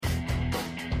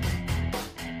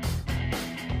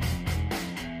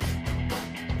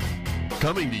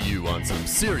Coming to you on some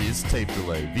serious tape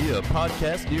delay via a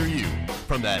podcast near you.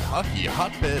 From that hockey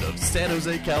hotbed of San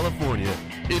Jose, California,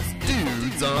 it's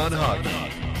Dudes on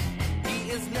Hockey. He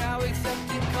is now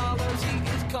accepting callers. He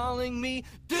is calling me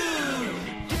dude.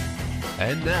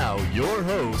 And now, your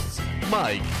hosts,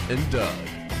 Mike and Doug.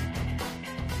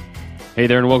 Hey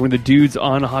there, and welcome to the Dudes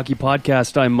on Hockey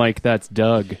podcast. I'm Mike, that's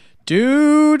Doug.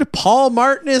 Dude, Paul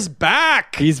Martin is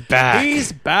back. He's back.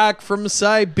 He's back from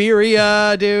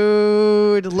Siberia,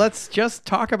 dude. Let's just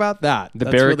talk about that. The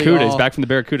That's Barracuda. really He's all. back from the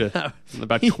Barracuda.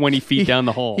 About 20 feet down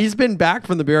the hall. He's been back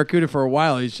from the Barracuda for a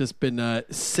while. He's just been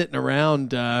sitting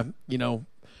around,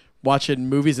 watching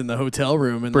movies in the hotel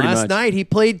room. And Pretty last much. night he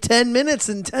played 10 minutes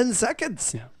and 10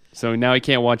 seconds. Yeah. So now he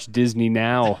can't watch Disney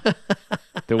Now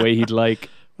the way he'd like.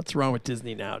 What's wrong with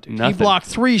Disney now, dude? Nothing. He blocked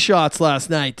 3 shots last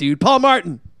night, dude. Paul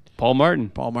Martin. Paul Martin.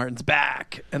 Paul Martin's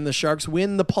back. And the Sharks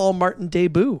win the Paul Martin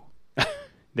debut.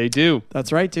 They do.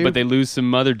 That's right, dude. But they lose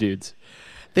some other dudes.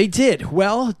 They did.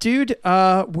 Well, dude,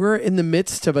 we're in the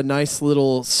midst of a nice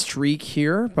little streak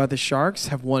here by the Sharks.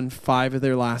 Have won 5 of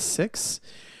their last 6.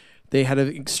 They had an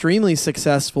extremely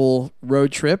successful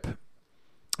road trip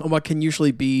on what can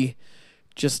usually be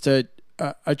just a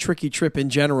tricky trip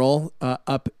in general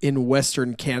up in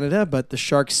Western Canada, but the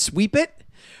Sharks sweep it.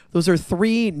 Those are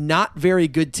 3 not very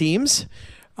good teams.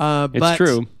 It's but,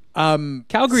 true.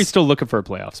 Calgary's still looking for a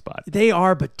playoff spot. They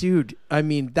are, but dude, I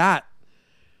mean they're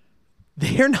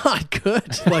not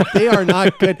good. Like, they are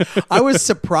not good. I was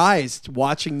surprised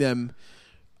watching them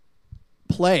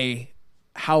play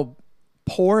how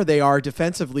poor they are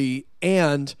defensively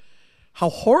and how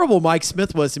horrible Mike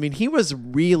Smith was. I mean, he was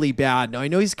really bad. Now, I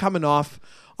know he's coming off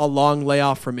a long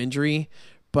layoff from injury,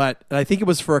 but I think it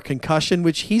was for a concussion,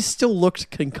 which he still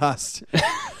looked concussed.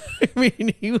 I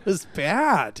mean, he was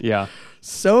bad. Yeah.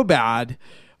 So bad.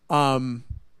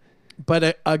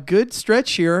 But a good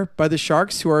stretch here by the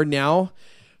Sharks, who are now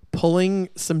pulling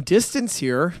some distance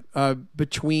here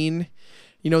between,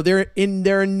 they're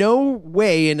in no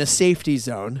way in a safety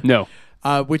zone. No.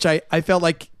 Which I felt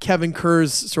like Kevin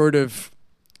Kerr's sort of,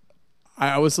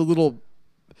 I was a little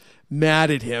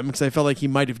mad at him because I felt like he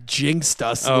might have jinxed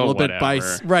us a little bit by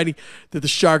writing that the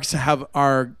Sharks you're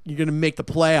going to make the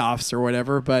playoffs or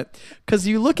whatever. But because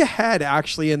you look ahead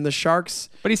actually, and the Sharks.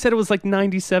 But he said it was like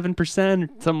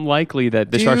 97% something likely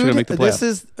that the Sharks are going to make the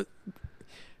playoffs.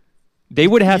 They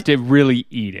would have to really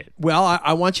eat it. Well,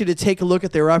 I want you to take a look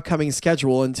at their upcoming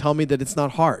schedule and tell me that it's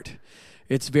not hard.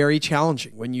 It's very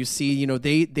challenging when you see,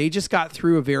 they just got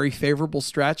through a very favorable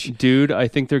stretch. Dude, I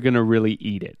think they're going to really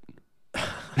eat it.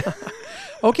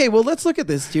 Okay, well, let's look at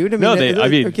this, dude.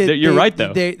 You're right,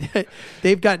 though.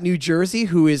 They've got New Jersey,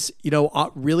 who is,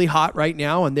 really hot right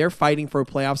now, and they're fighting for a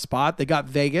playoff spot. They got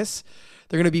Vegas.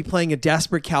 They're going to be playing a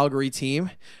desperate Calgary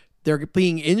team. They're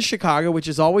being in Chicago, which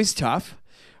is always tough.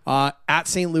 At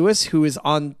St. Louis, who is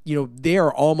on, they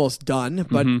are almost done,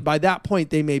 but by that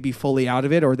point, they may be fully out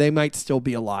of it, or they might still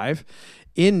be alive.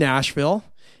 In Nashville,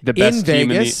 the best in team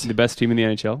Vegas, the best team in the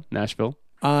NHL, Nashville.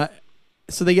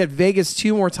 So they get Vegas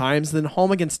 2 more times, then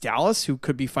home against Dallas, who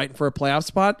could be fighting for a playoff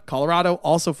spot. Colorado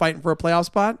also fighting for a playoff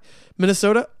spot.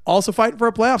 Minnesota also fighting for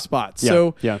a playoff spot.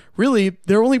 So really,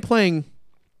 they're only playing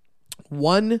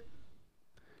one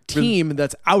team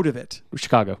that's out of it.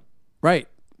 Chicago. Right.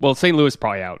 Well, St. Louis is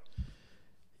probably out.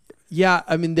 Yeah,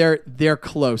 I mean they're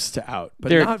close to out,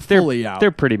 but not fully out.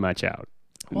 They're pretty much out.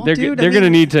 Well, they're dude, going to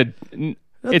need to.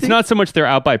 It's not so much they're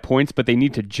out by points, but they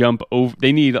need to jump over.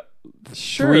 They need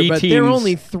 3 but teams. they're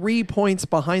only 3 points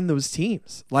behind those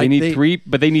teams. Like they need 3,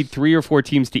 but they need 3 or 4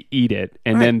 teams to eat it,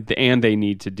 and Right. then they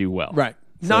need to do well. Right.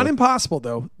 So- Not impossible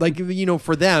though. Like,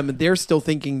 for them, they're still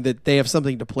thinking that they have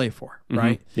something to play for.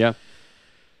 Right. Yeah.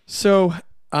 So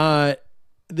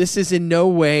this is in no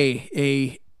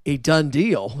way a done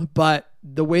deal, but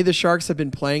the way the Sharks have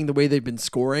been playing, the way they've been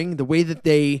scoring, the way that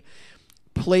they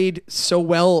played so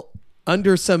well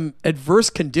under some adverse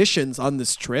conditions on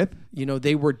this trip.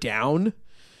 They were down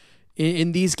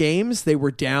in these games. They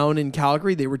were down in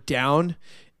Calgary. They were down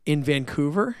in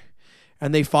Vancouver,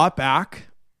 and they fought back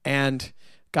and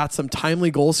got some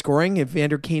timely goal scoring.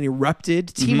 Evander Kane erupted.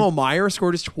 Timo Meier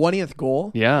scored his 20th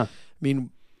goal. Yeah. I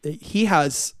mean, he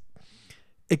has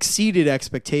exceeded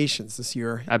expectations this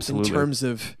year. Absolutely. In terms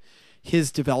of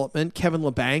his development. Kevin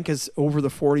Labanc is over the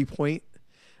 40-point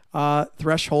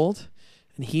threshold,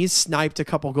 and he's sniped a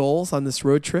couple goals on this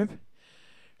road trip.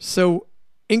 So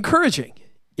encouraging.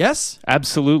 Yes?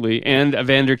 Absolutely. And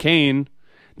Evander Kane,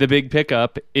 the big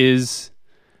pickup, is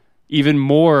even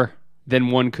more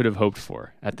than one could have hoped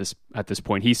for at this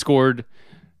point. He scored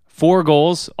 4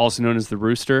 goals, also known as the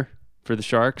Rooster for the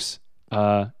Sharks.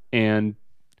 And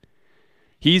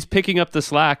he's picking up the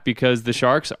slack because the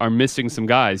Sharks are missing some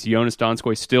guys. Jonas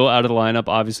Donskoy still out of the lineup.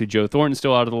 Obviously, Joe Thornton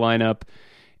still out of the lineup.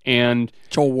 And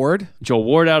Joel Ward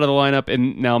out of the lineup.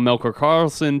 And now Melker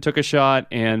Karlsson took a shot,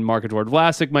 and Marc-Edouard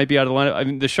Vlasic might be out of the lineup. I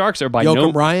mean, the Sharks are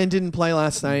Joakim Ryan didn't play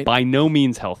last night. By no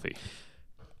means healthy.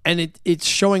 And it's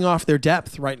showing off their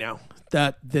depth right now,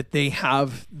 that they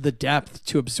have the depth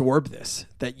to absorb this,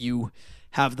 that you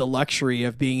have the luxury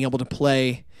of being able to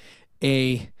play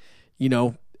a,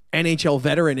 NHL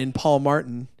veteran in Paul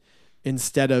Martin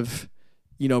instead of,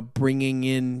 bringing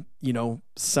in,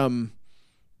 some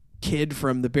kid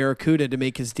from the Barracuda to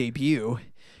make his debut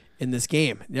in this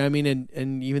game. I mean,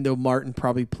 and even though Martin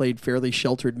probably played fairly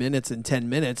sheltered minutes in 10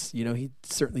 minutes, he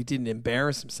certainly didn't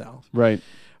embarrass himself. Right.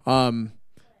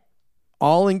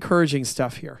 All encouraging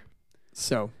stuff here.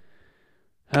 So.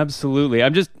 Absolutely.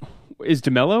 Is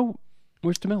DeMello?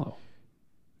 Where's DeMello?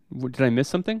 Did I miss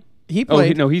something? He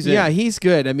played. He's in. Yeah, he's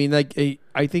good. I mean,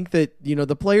 I think that,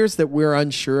 the players that we're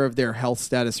unsure of their health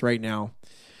status right now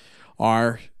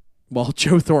are,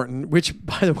 Joe Thornton, which,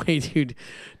 by the way, dude,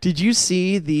 did you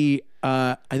see the,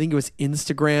 I think it was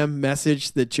Instagram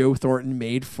message that Joe Thornton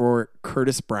made for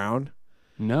Curtis Brown?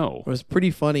 No. It was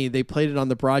pretty funny. They played it on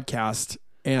the broadcast,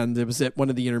 and it was at one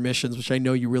of the intermissions, which I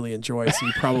know you really enjoy, so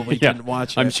you probably didn't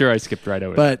watch it. I'm sure I skipped right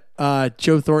over it. But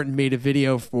Joe Thornton made a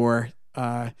video for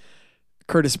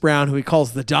Curtis Brown, who he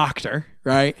calls the doctor,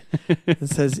 right? It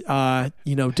says,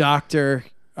 doctor,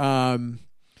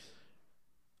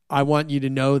 I want you to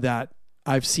know that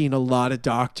I've seen a lot of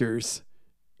doctors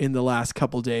in the last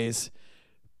couple days,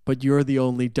 but you're the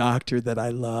only doctor that I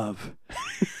love.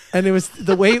 And it was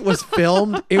the way it was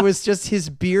filmed. It was just, his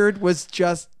beard was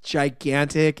just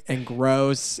gigantic and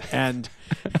gross. And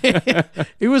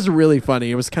it was really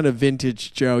funny. It was kind of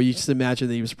vintage Joe. You just imagine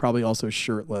that he was probably also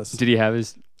shirtless. Did he have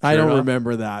his shirt I don't off?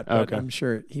 remember that, but Okay. I'm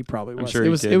sure he probably was. sure it he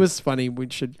was did. It was funny. We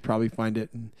should probably find it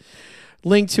and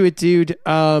link to it, dude.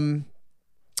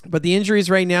 But the injuries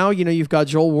right now, you've got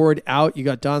Joel Ward out, you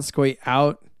got Donskoy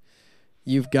out,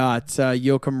 you've got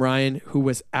Joakim Ryan, who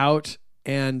was out,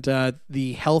 and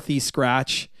the healthy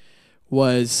scratch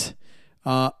was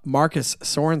Marcus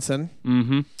Sorensen,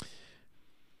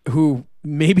 who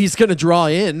maybe is going to draw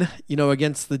in,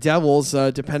 against the Devils,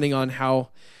 depending on how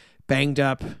banged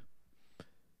up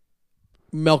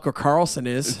Melker Karlsson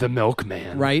is. The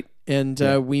milkman. Right? And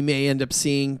we may end up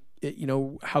seeing,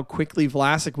 how quickly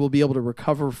Vlasic will be able to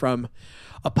recover from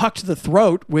a puck to the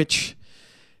throat, which,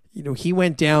 he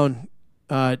went down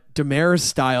Demers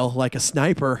style like a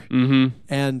sniper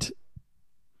and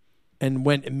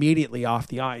went immediately off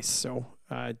the ice. So,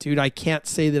 dude, I can't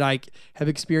say that I have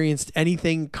experienced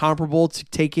anything comparable to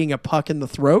taking a puck in the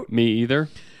throat. Me either.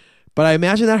 But I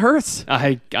imagine that hurts.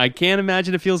 I can't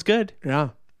imagine it feels good. Yeah.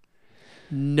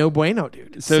 No bueno,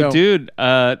 dude. So dude,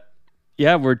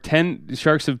 we're 10. The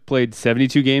Sharks have played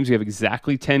 72 games. We have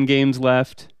exactly 10 games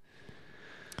left.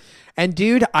 And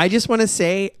dude, I just want to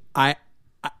say, I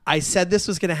said this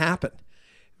was going to happen.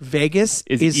 Vegas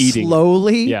is eating.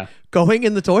 slowly going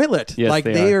in the toilet. Yes,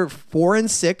 they are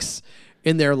 4-6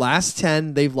 in their last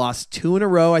 10. They've lost 2 in a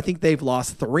row. I think they've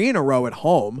lost 3 in a row at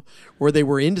home where they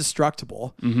were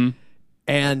indestructible.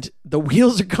 And the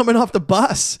wheels are coming off the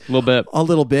bus A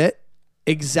little bit.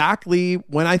 Exactly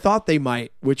when I thought they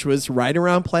might, which was right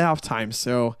around playoff time.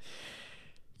 So,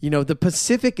 the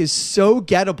Pacific is so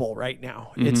gettable right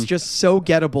now. It's just so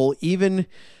gettable. Even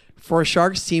for a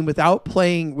Sharks team, without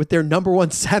playing with their number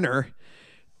one center,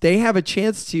 they have a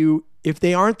chance to, if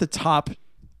they aren't the top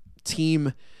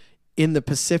team in the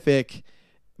Pacific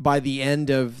by the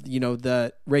end of,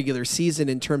 the regular season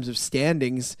in terms of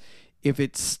standings, if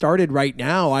it started right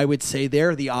now, I would say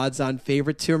they're the odds-on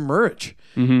favorite to emerge.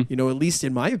 At least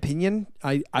in my opinion,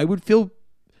 I would feel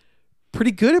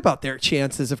pretty good about their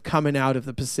chances of coming out of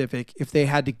the Pacific if they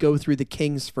had to go through the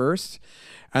Kings first.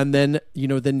 And then,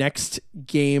 the next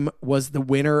game was the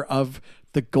winner of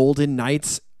the Golden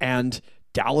Knights and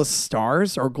Dallas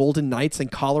Stars, or Golden Knights and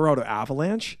Colorado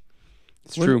Avalanche.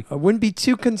 It's true. I wouldn't be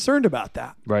too concerned about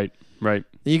that. Right.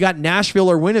 You got Nashville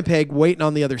or Winnipeg waiting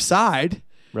on the other side.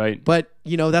 Right. But,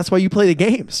 that's why you play the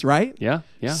games, right? Yeah.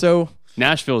 So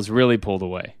Nashville's really pulled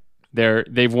away.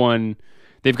 They've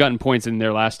gotten points in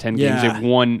their last 10 games. Yeah. They've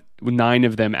won 9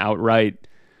 of them outright.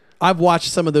 I've watched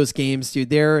some of those games,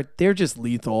 dude. They're just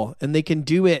lethal, and they can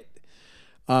do it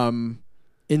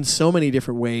in so many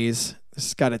different ways.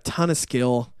 It's got a ton of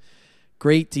skill,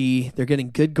 great D. They're getting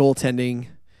good goaltending.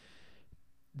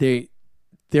 They're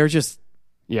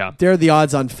the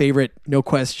odds-on favorite, no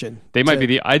question. They might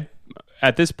be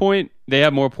at this point, they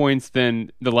have more points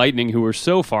than the Lightning, who were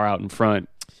so far out in front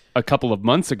a couple of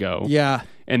months ago. Yeah.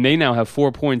 And they now have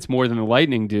 4 points more than the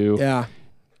Lightning do. Yeah.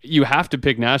 you have to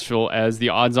pick Nashville as the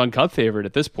odds-on Cup favorite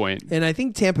at this point. And I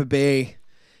think Tampa Bay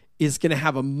is going to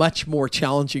have a much more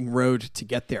challenging road to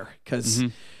get there because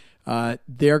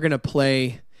they're going to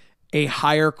play a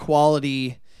higher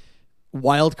quality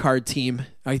wild card team.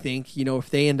 I think, if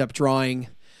they end up drawing,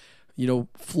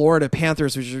 Florida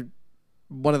Panthers, which are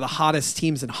one of the hottest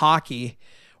teams in hockey,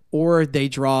 or they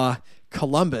draw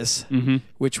Columbus,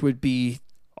 which would be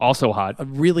also hot,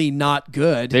 really not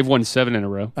good. They've won 7 in a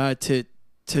row.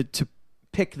 To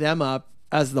pick them up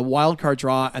as the wild card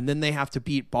draw, and then they have to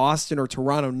beat Boston or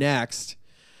Toronto next,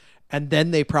 and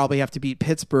then they probably have to beat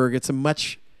Pittsburgh. It's a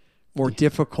much more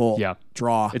difficult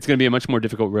draw. It's going to be a much more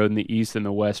difficult road in the East than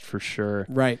the West for sure.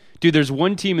 Right. Dude, there's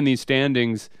one team in these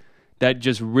standings that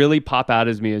just really pop out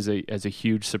as me as a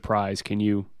huge surprise. Can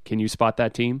you spot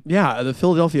that team? Yeah, the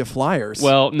Philadelphia Flyers.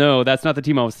 Well, no, that's not the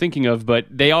team I was thinking of, but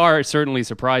they are certainly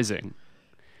surprising.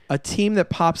 A team that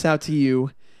pops out to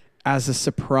you as a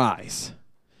surprise,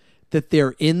 that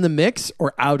they're in the mix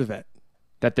or out of it?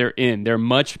 That they're in. They're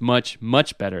much, much,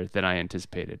 much better than I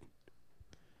anticipated.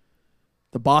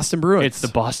 The Boston Bruins. It's the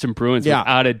Boston Bruins,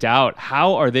 without a doubt.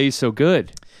 How are they so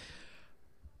good?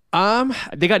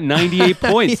 They got 98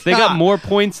 points. They got more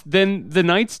points than the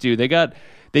Knights do.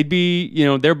 They'd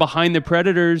be, they're behind the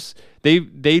Predators.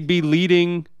 They'd be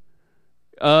leading.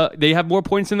 They have more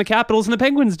points than the Capitals and the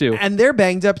Penguins do. And they're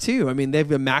banged up too. I mean, they've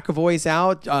got McAvoy's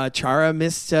out. Chara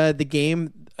missed the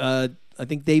game. I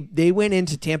think they went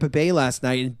into Tampa Bay last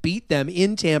night and beat them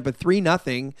in Tampa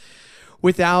 3-0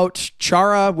 without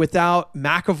Chara, without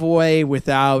McAvoy,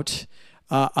 without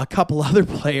a couple other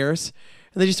players.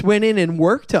 And they just went in and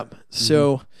worked them.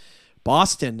 So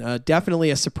Boston, definitely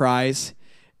a surprise.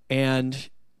 And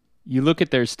you look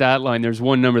at their stat line, there's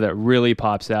one number that really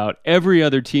pops out. Every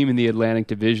other team in the Atlantic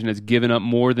Division has given up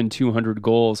more than 200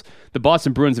 goals. The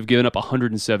Boston Bruins have given up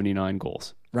 179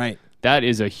 goals. Right. That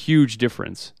is a huge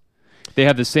difference. They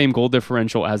have the same goal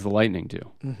differential as the Lightning do.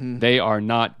 They are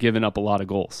not giving up a lot of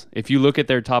goals. If you look at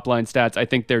their top line stats, I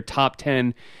think they're top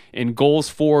 10 in goals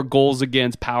for, goals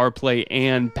against, power play,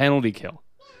 and penalty kill.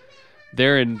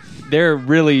 They're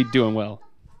really doing well.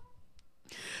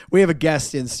 We have a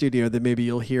guest in studio that maybe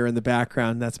you'll hear in the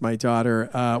background. That's my daughter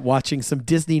watching some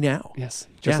Disney Now. Yes,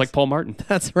 just like Paul Martin.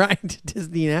 That's right,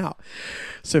 Disney Now.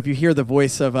 So if you hear the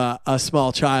voice of a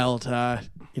small child,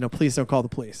 please don't call the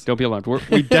police. Don't be alarmed.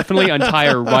 We definitely untie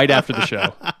her right after the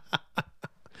show.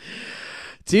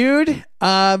 Dude,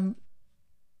 the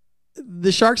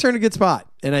Sharks are in a good spot.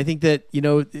 And I think that,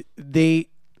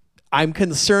 I'm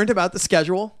concerned about the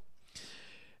schedule,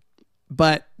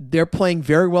 but they're playing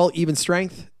very well, even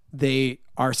strength. They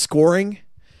are scoring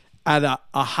at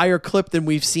a higher clip than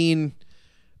we've seen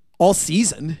all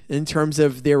season in terms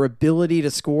of their ability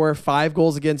to score. 5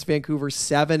 goals against Vancouver,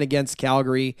 7 against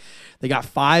Calgary. They got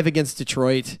 5 against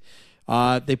Detroit.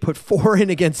 They put 4 in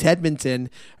against Edmonton.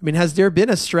 I mean, has there been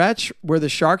a stretch where the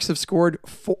Sharks have scored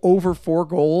over 4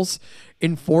 goals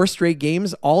in 4 straight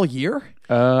games all year?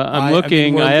 I'm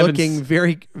looking. We're looking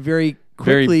very, very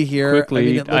quickly here. Quickly. I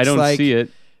mean, it looks don't see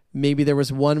it. Maybe there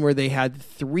was one where they had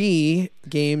 3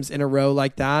 games in a row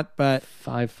like that, but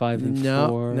 5, 5, and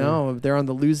 4. No, they're on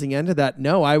the losing end of that.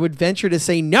 No, I would venture to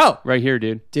say no. Right here,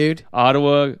 dude.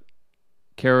 Ottawa,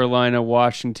 Carolina,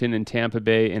 Washington, and Tampa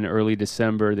Bay in early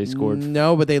December. They scored.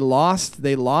 No, but they lost.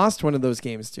 They lost one of those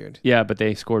games, dude. Yeah, but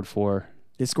they scored 4.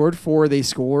 They scored 4. They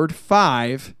scored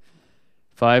 5.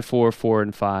 5, 4, 4,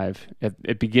 and 5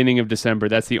 at beginning of December.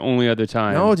 That's the only other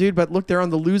time. No, dude, but look, they're on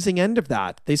the losing end of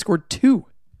that. They scored 2.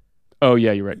 Oh,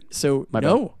 yeah, you're right. So,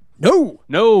 No.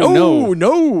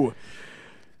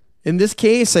 In this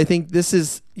case, I think this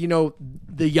is,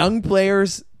 the young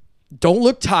players don't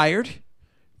look tired.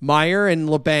 Meyer and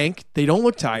LeBanc, they don't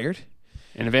look tired.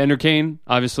 And Evander Kane,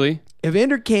 obviously.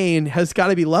 Evander Kane has got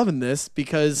to be loving this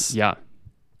because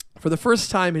for the first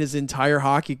time in his entire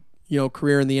hockey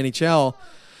career in the NHL,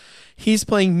 he's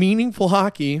playing meaningful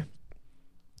hockey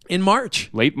in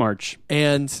March. Late March.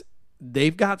 And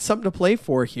they've got something to play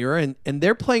for here, and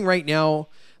they're playing right now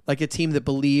like a team that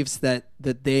believes that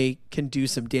they can do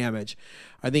some damage.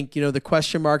 I think, the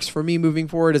question marks for me moving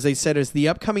forward, as I said, is the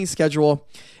upcoming schedule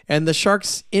and the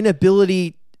Sharks'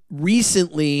 inability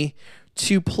recently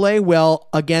to play well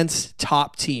against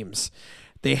top teams.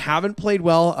 They haven't played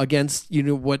well against,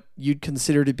 what you'd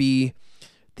consider to be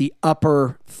the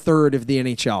upper third of the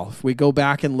NHL. If we go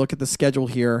back and look at the schedule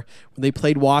here, when they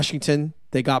played Washington,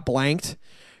 they got blanked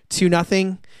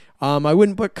 2-0. I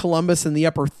wouldn't put Columbus in the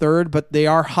upper third, but they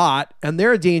are hot, and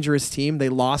they're a dangerous team. They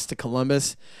lost to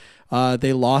Columbus.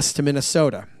 They lost to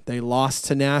Minnesota. They lost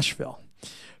to Nashville.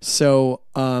 So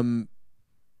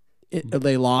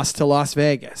they lost to Las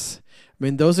Vegas. I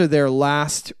mean, those are their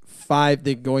last 5.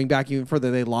 They're going back even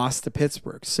further. They lost to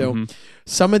Pittsburgh. So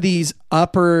some of these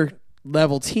upper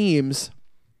level teams,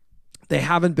 they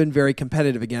haven't been very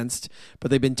competitive against,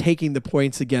 but they've been taking the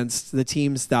points against the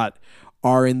teams that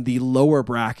are in the lower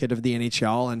bracket of the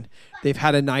NHL, and they've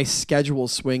had a nice schedule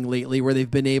swing lately where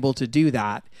they've been able to do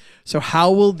that. So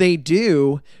how will they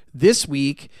do this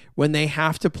week when they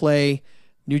have to play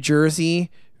New Jersey,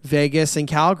 Vegas, and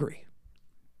Calgary?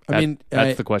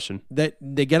 That's the question. That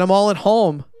they get them all at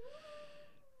home,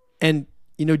 and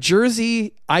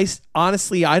Jersey. I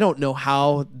don't know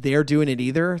how they're doing it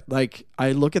either. Like,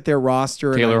 I look at their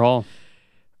roster. Taylor Hall.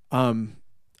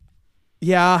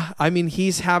 Yeah, I mean,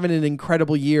 he's having an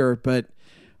incredible year, but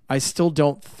I still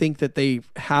don't think that they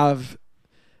have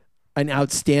an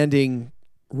outstanding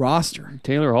roster.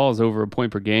 Taylor Hall is over a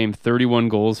point per game, 31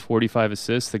 goals, 45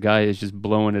 assists. The guy is just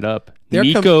blowing it up. They're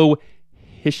Nico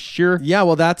Hischier. Yeah,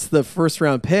 well, that's the first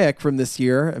round pick from this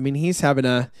year. I mean, he's having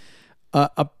a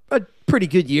pretty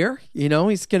good year.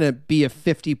 He's going to be a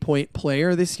 50-point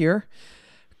player this year,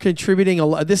 contributing a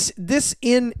lot. This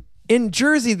in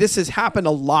Jersey, this has happened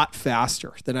a lot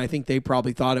faster than I think they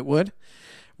probably thought it would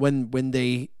when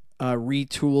they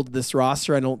retooled this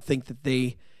roster. I don't think that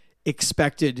they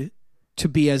expected to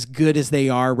be as good as they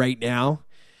are right now.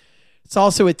 It's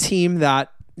also a team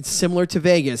that is similar to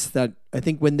Vegas, that I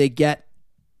think when they get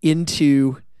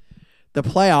into the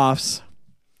playoffs,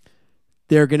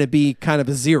 they're going to be kind of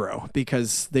a zero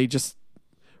because they just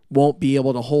won't be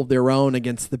able to hold their own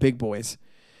against the big boys.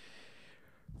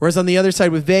 Whereas on the other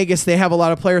side with Vegas, they have a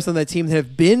lot of players on that team that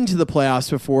have been to the playoffs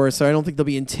before, so I don't think they'll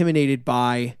be intimidated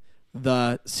by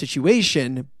the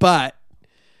situation. But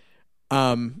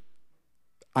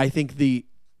I think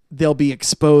they'll be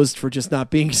exposed for just not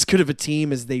being as good of a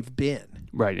team as they've been.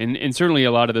 Right, and certainly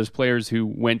a lot of those players who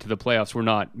went to the playoffs were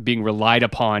not being relied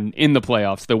upon in the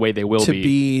playoffs the way they will to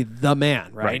be the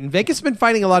man, right? And Vegas has been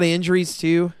fighting a lot of injuries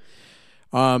too.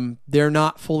 They're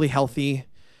not fully healthy.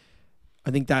 I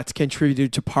think that's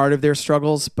contributed to part of their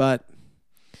struggles, but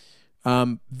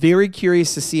very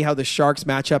curious to see how the Sharks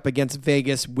match up against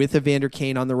Vegas with Evander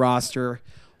Kane on the roster.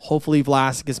 Hopefully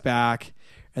Vlasic is back,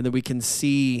 and then we can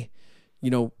see,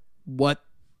 what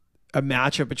a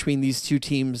matchup between these two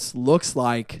teams looks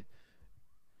like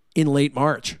in late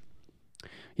March.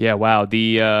 Yeah, wow.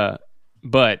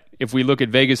 But if we look at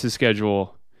Vegas'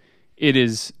 schedule, it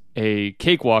is a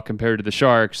cakewalk compared to the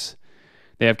Sharks.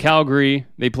 They have Calgary.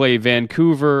 They play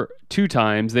Vancouver 2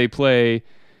 times. They play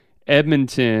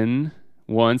Edmonton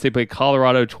once. They play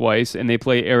Colorado twice. And they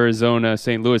play Arizona,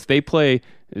 St. Louis. They play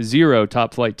 0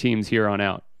 top-flight teams here on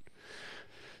out.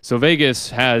 So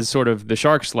Vegas has sort of the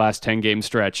Sharks' last 10-game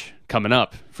stretch coming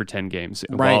up for 10 games.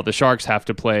 Right. While the Sharks have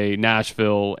to play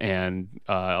Nashville and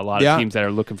a lot of teams that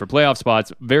are looking for playoff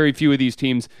spots. Very few of these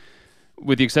teams,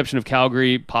 with the exception of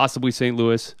Calgary, possibly St.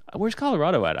 Louis. Where's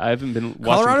Colorado at? I haven't been watching.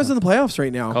 Colorado's in the playoffs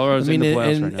right now. Colorado's in the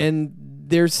playoffs right now. And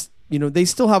there's, they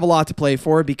still have a lot to play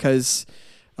for because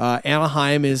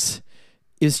Anaheim is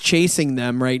chasing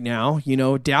them right now.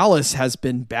 Dallas has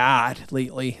been bad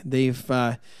lately. They've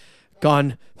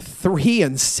gone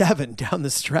 3-7 down the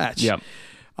stretch. Yep.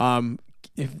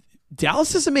 If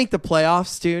Dallas doesn't make the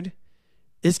playoffs, dude,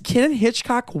 is Ken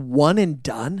Hitchcock one and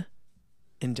done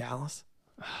in Dallas?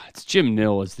 It's Jim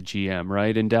Nill as the GM,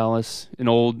 right, in Dallas.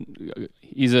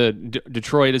 He's a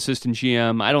Detroit assistant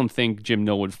GM. I don't think Jim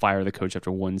Nill would fire the coach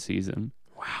after 1 season.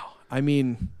 Wow. I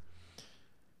mean,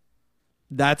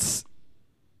 they're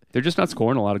just not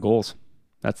scoring a lot of goals.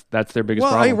 That's their biggest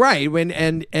problem. Right.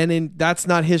 That's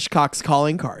not Hitchcock's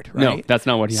calling card, right? No, that's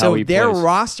not how he plays. Their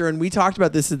roster, and we talked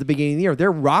about this at the beginning of the year,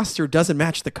 their roster doesn't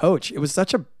match the coach. It was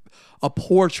such a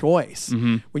poor choice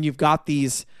when you've got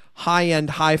these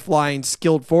high-end, high-flying,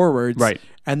 skilled forwards. Right.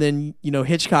 And then,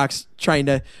 Hitchcock's trying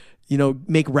to,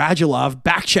 make Radulov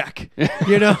back check,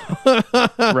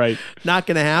 Right. Not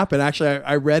going to happen. Actually,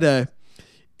 I read a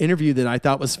interview that I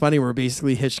thought was funny where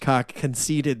basically Hitchcock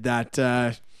conceded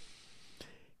that,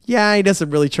 he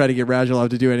doesn't really try to get Radulov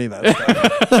to do any of that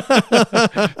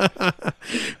stuff.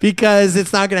 Because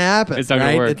it's not going to happen. It's not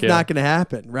going to work. It's not going to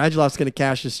happen. Radulov's going to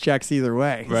cash his checks either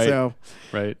way. Right. So,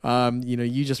 right.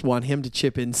 You just want him to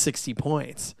chip in 60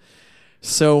 points.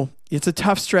 So it's a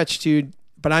tough stretch, dude.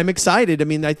 But I'm excited. I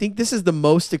mean, I think this is the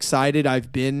most excited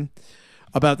I've been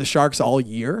about the Sharks all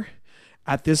year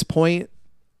at this point,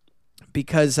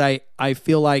 because I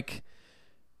feel like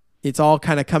it's all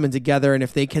kind of coming together. And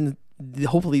if they can,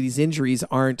 hopefully these injuries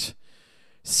aren't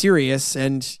serious.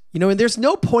 And, and there's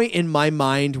no point in my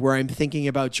mind where I'm thinking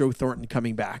about Joe Thornton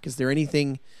coming back. Is there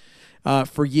anything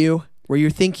for you where you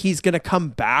think he's going to come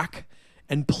back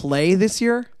and play this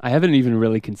year? I haven't even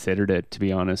really considered it, to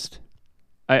be honest.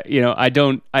 I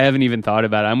haven't even thought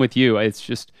about it. I'm with you. It's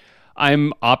just,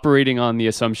 I'm operating on the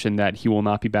assumption that he will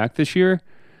not be back this year.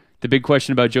 The big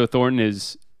question about Joe Thornton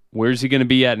is, where's he going to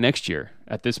be at next year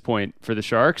at this point for the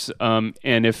Sharks? And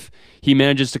if he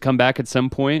manages to come back at some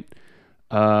point,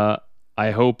 I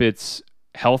hope it's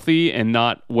healthy and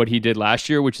not what he did last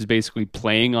year, which is basically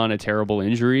playing on a terrible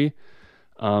injury.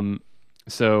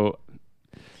 So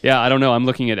yeah, I don't know. I'm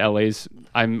looking at LA's.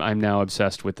 I'm now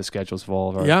obsessed with the schedules of all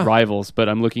of our rivals, but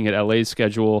I'm looking at LA's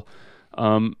schedule.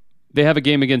 They have a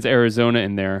game against Arizona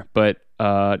in there, but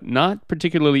not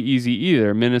particularly easy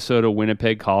either. Minnesota,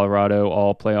 Winnipeg, Colorado,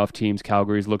 all playoff teams.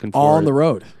 Calgary's looking for all on the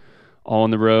road. All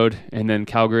on the road. And then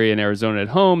Calgary and Arizona at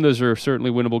home. Those are certainly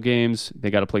winnable games.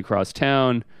 They got to play cross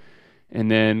town. And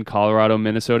then Colorado,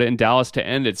 Minnesota, and Dallas to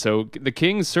end it. So the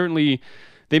Kings certainly,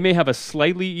 they may have a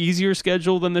slightly easier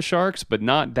schedule than the Sharks, but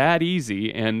not that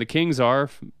easy. And the Kings are,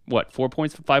 5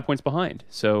 points behind.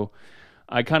 So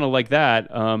I kind of like that.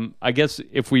 I guess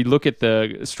if we look at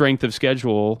the strength of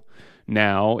schedule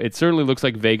now, it certainly looks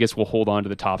like Vegas will hold on to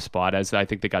the top spot, as I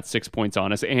think they got 6 points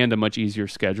on us and a much easier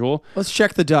schedule. Let's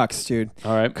check the Ducks, dude.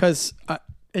 All right. Because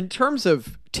in terms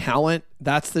of talent,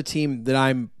 that's the team that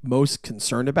I'm most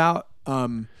concerned about.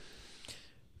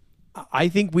 I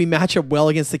think we match up well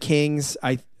against the Kings.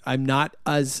 I'm not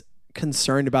as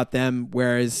concerned about them,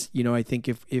 whereas, I think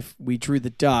if we drew the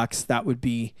Ducks, that would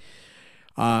be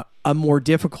a more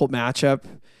difficult matchup.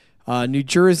 New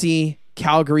Jersey,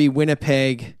 Calgary,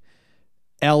 Winnipeg,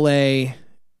 LA,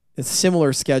 it's a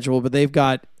similar schedule, but they've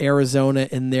got Arizona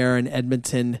in there and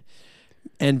Edmonton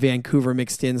and Vancouver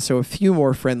mixed in. So a few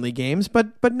more friendly games,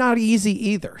 but not easy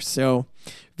either. So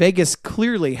Vegas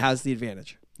clearly has the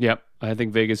advantage. Yep. I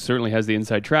think Vegas certainly has the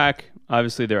inside track.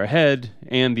 Obviously they're ahead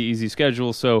and the easy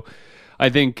schedule. So I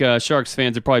think Sharks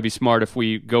fans would probably be smart if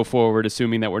we go forward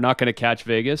assuming that we're not going to catch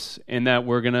Vegas and that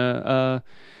we're going to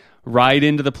ride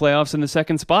into the playoffs in the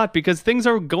second spot, because things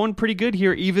are going pretty good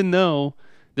here, even though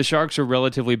the Sharks are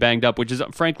relatively banged up, which is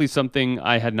frankly something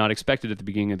I had not expected at the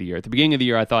beginning of the year. At the beginning of the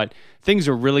year, I thought things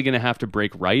are really going to have to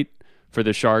break right for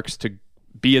the Sharks to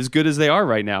be as good as they are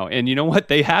right now. And you know what?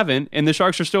 They haven't, and the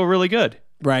Sharks are still really good.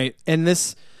 Right. And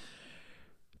this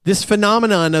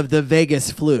phenomenon of the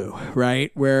Vegas flu, right,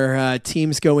 where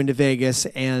teams go into Vegas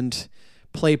and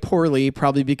play poorly,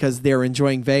 probably because they're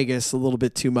enjoying Vegas a little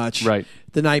bit too much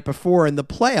the night before, and the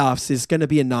playoffs is going to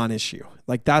be a non-issue.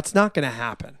 Like, that's not going to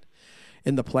happen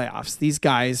in the playoffs. These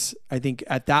guys, I think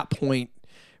at that point,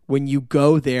 when you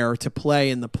go there to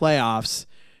play in the playoffs,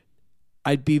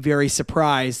 I'd be very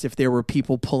surprised if there were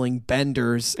people pulling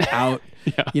benders out,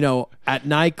 at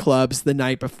nightclubs the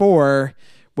night before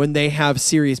when they have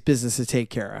serious business to take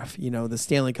care of. The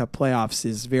Stanley Cup playoffs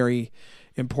is very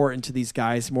important to these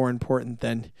guys, more important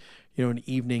than, an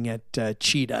evening at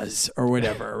Cheetahs or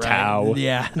whatever, right? Tau.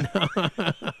 Yeah.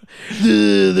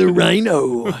 the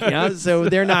Rhino. Yeah. So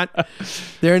they're not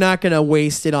going to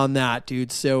waste it on that,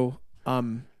 dude. So,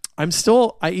 I'm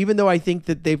still, even though I think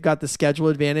that they've got the schedule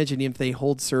advantage, and if they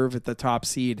hold serve at the top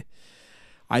seed,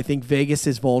 I think Vegas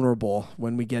is vulnerable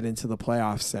when we get into the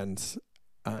playoffs, and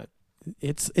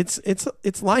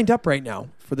it's lined up right now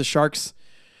for the Sharks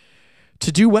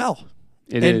to do well.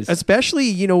 It is.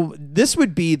 Especially, this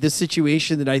would be the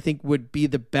situation that I think would be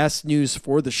the best news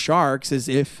for the Sharks, is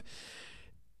if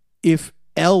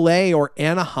LA or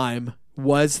Anaheim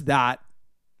was that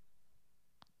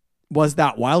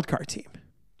wild card team.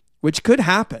 Which could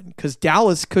happen, because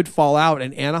Dallas could fall out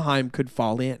and Anaheim could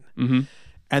fall in. Mm-hmm.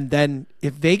 And then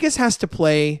if Vegas has to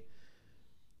play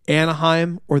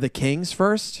Anaheim or the Kings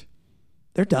first,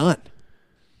 they're done.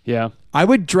 Yeah. I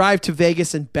would drive to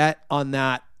Vegas and bet on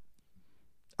that.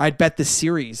 I'd bet the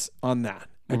series on that.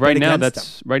 Right now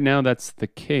that's the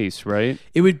case, right?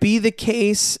 It would be the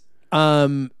case.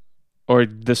 Or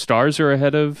the Stars are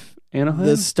ahead of Anaheim?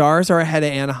 The Stars are ahead of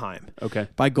Anaheim. Okay.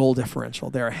 By goal differential.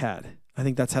 They're ahead. I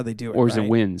think that's how they do it. Or is right? it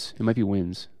wins? It might be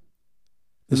wins.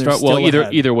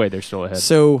 Either way, they're still ahead.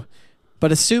 So,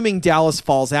 but assuming Dallas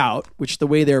falls out, which the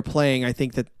way they're playing, I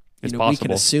think that we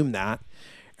can assume that,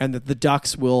 and that the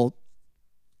Ducks will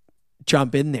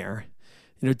jump in there.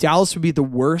 Dallas would be the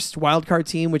worst wildcard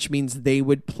team, which means they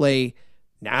would play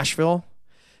Nashville,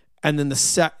 and then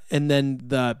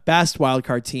the best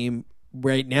wildcard team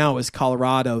right now is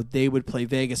Colorado. They would play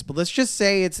Vegas, but let's just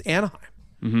say it's Anaheim.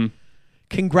 Mm-hmm.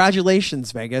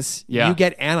 Congratulations, Vegas. Yeah. You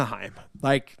get Anaheim.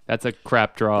 Like, that's a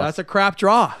crap draw. That's a crap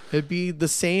draw. It'd be the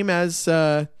same as,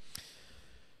 one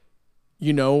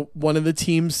of the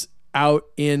teams out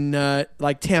in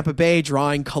like Tampa Bay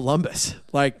drawing Columbus.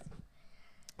 Like,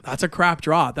 that's a crap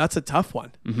draw. That's a tough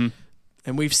one. Mm-hmm.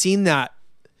 And we've seen that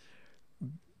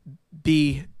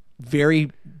be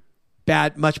very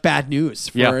much bad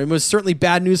news. Yeah. It was certainly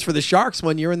bad news for the Sharks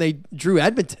one year when they drew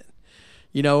Edmonton.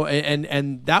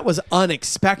 And that was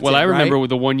unexpected. Well, I remember right? with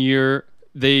the 1 year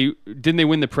they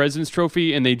win the President's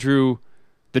Trophy and they drew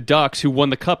the Ducks, who won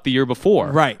the Cup the year before,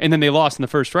 Right. And then they lost in the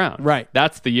first round, Right.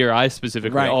 That's the year I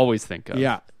specifically Right. always think of.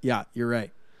 Yeah, you're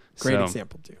right. Great So-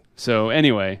 example, too. So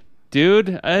anyway,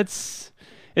 dude, it's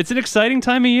an exciting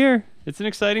time of year.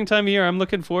 I'm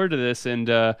looking forward to this, and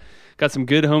got some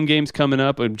good home games coming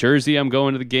up. In Jersey, I'm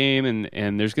going to the game,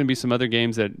 and there's going to be some other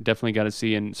games that definitely got to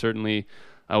see, and certainly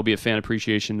I will be a fan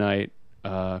appreciation night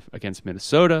against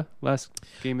Minnesota, last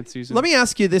game of the season. Let me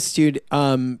ask you this, dude.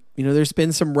 There's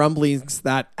been some rumblings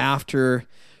that after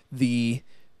the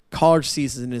college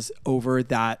season is over,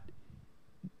 that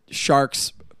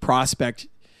Sharks prospect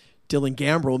Dylan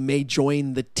Gambrell may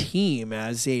join the team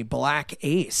as a black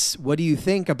ace. What do you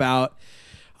think about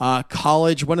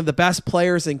college? One of the best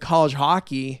players in college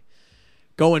hockey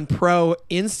going pro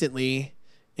instantly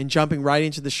and jumping right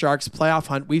into the Sharks playoff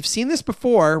hunt. We've seen this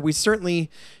before. We certainly,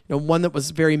 one that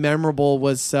was very memorable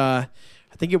was, I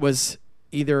think it was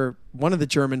either one of the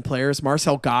German players,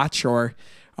 Marcel Gottsch, or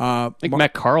I think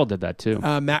Matt Carl did that too.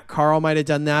 Matt Carl might have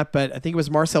done that, but I think it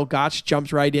was Marcel Gottsch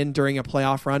jumped right in during a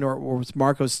playoff run, or it was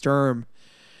Marco Sturm,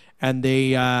 and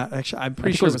they actually I'm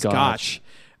pretty sure it was Gottsch,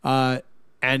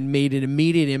 and made an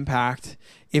immediate impact.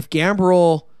 If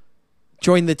Gambrell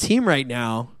joined the team right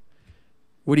now,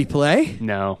 would he play?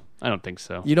 No, I don't think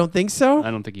so. You don't think so?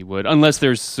 I don't think he would, unless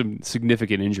there's some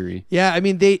significant injury. Yeah, I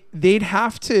mean they'd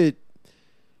have to,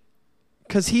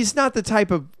 because he's not the type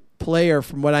of player,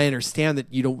 from what I understand, that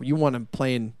you want him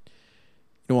playing,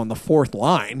 on the fourth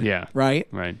line. Yeah, right.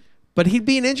 But he'd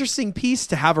be an interesting piece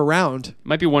to have around.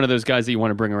 Might be one of those guys that you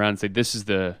want to bring around and say, this is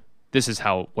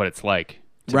what it's like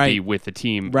to Right. be with the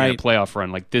team in Right. a playoff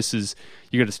run. Like,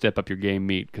 you got to step up your game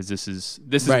meet, because this is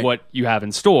Right. what you have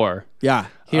in store. Yeah,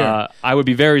 here. I would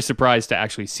be very surprised to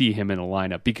actually see him in a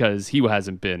lineup, because he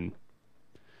hasn't been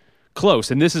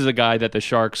close. And this is a guy that the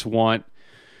Sharks want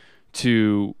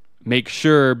to make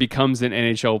sure becomes an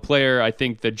NHL player. I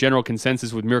think the general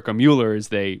consensus with Mirko Mueller is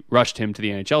they rushed him to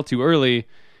the NHL too early,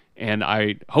 and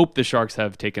I hope the Sharks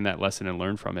have taken that lesson and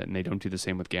learned from it, and they don't do the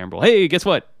same with Gambrell. Hey, guess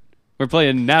what? We're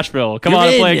playing Nashville. Come You're on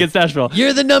and play in. against Nashville.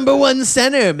 You're the number one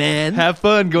center, man. Have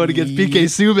fun going against PK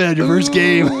Subban your first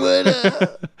game. What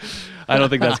up? I don't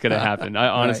think that's going to happen.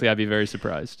 Honestly, I'd be very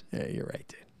surprised. Yeah, you're right,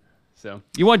 dude. So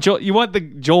you want the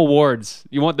Joel Wards.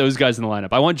 You want those guys in the lineup.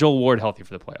 I want Joel Ward healthy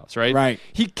for the playoffs, right? Right.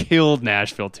 He killed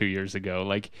Nashville 2 years ago.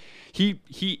 Like he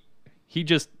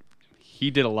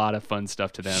did a lot of fun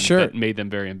stuff to them that made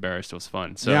them very embarrassed. It was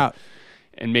fun. So Yeah.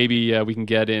 And maybe we can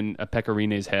get in a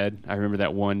Pekarine's head. I remember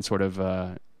that one sort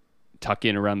of tuck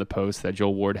in around the post that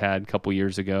Joel Ward had a couple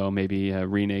years ago. Maybe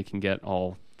Rene can get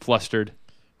all flustered.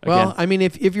 Well, again. I mean,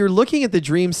 if you're looking at the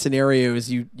dream scenarios,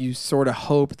 you sort of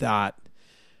hope that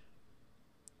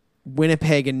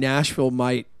Winnipeg and Nashville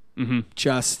might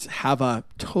just have a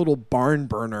total barn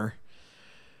burner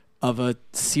of a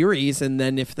series, and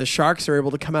then if the Sharks are able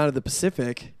to come out of the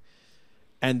Pacific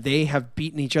and they have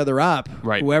beaten each other up,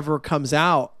 Right. whoever comes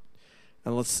out,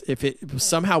 and if it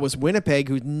somehow was Winnipeg,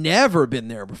 who's never been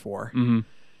there before,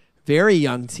 very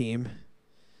young team,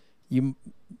 you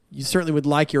certainly would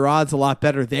like your odds a lot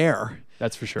better there.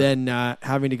 That's for sure. Than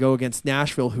having to go against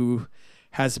Nashville, who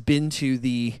has been to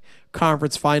the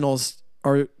conference finals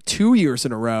 2 years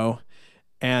in a row,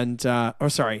 and no,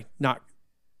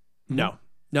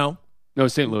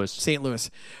 St. Louis. St.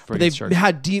 Louis. For But they've against Sharks.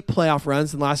 had deep playoff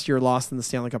runs, and last year lost in the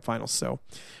Stanley Cup Finals. So,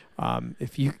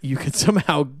 if you could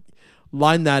somehow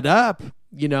line that up,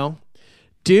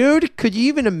 dude, could you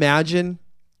even imagine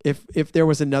if there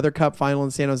was another Cup Final in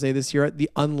San Jose this year? The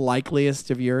unlikeliest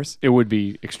of years. It would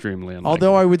be extremely unlikely.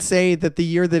 Although I would say that the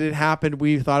year that it happened,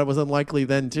 we thought it was unlikely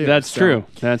then too. That's true.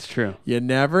 That's true. You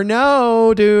never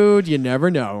know, dude. You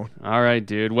never know. All right,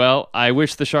 dude. Well, I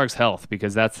wish the Sharks health,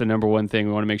 because that's the number one thing.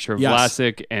 We want to make sure Yes.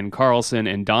 Vlasic and Carlson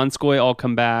and Donskoy all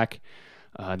come back.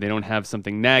 They don't have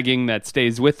something nagging that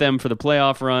stays with them for the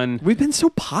playoff run. We've been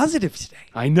so positive today.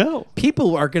 I know.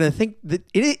 People are going to think that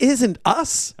it isn't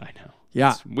us. I know.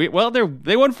 Yeah.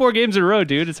 They won 4 games in a row,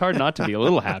 dude. It's hard not to be a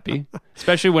little happy,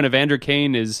 especially when Evander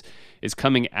Kane is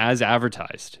coming as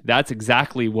advertised. That's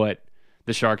exactly what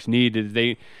the Sharks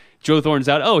need. Joe Thorne's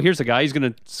out. Oh, here's a guy. He's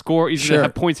going to score. He's going to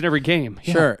have points in every game.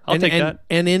 Yeah, Sure. I'll take that.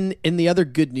 And in the other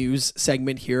good news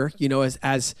segment here,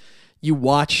 as you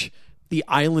watch the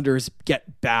Islanders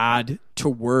get bad to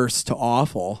worse to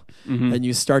awful, and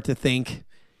you start to think,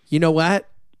 you know what?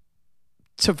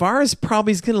 Tavares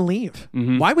probably is going to leave.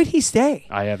 Why would he stay?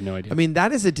 I have no idea. I mean,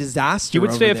 that is a disaster. He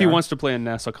would stay over if he there. wants to play in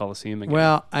Nassau Coliseum again.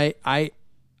 Well, I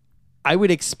I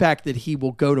would expect that he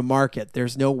will go to market.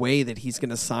 There's no way that he's going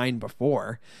to sign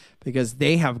before because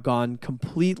they have gone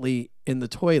completely in the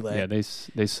toilet. Yeah,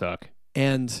 they suck.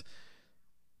 And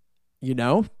you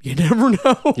never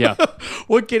know Yeah.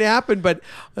 what can happen. But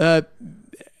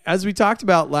as we talked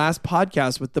about last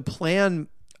podcast, with the plan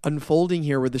unfolding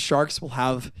here, where the Sharks will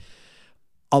have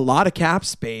a lot of cap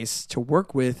space to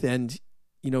work with, and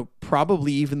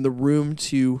probably even the room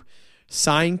to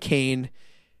sign Kane,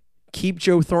 keep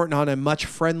Joe Thornton on a much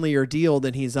friendlier deal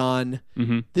than he's on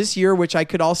this year, which I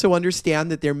could also understand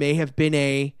that there may have been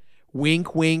a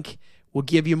wink, wink, we'll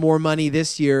give you more money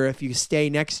this year if you stay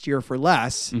next year for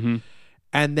less.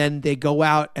 And then they go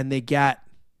out and they get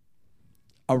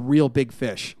a real big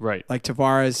fish, Right. like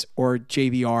Tavares or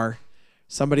JVR,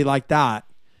 somebody like that.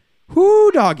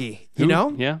 Whoo, doggy.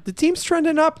 Yeah. The team's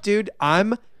trending up, dude.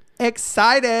 I'm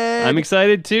excited. I'm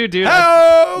excited too, dude.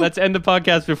 Oh! Let's end the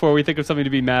podcast before we think of something to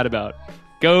be mad about.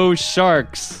 Go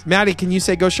Sharks. Maddie, can you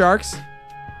say go Sharks?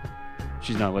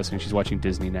 She's not listening. She's watching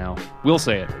Disney now. We'll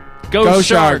say it. Go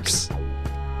Sharks.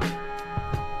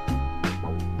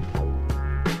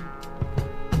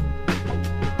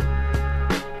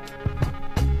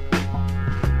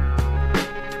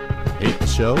 Hate the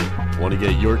show? Want to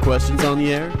get your questions on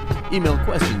the air? Email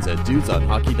questions at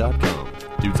dudesonhockey.com.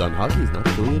 Dudes on Hockey is not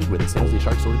affiliated with the San Jose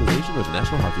Sharks organization or the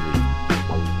National Hockey League.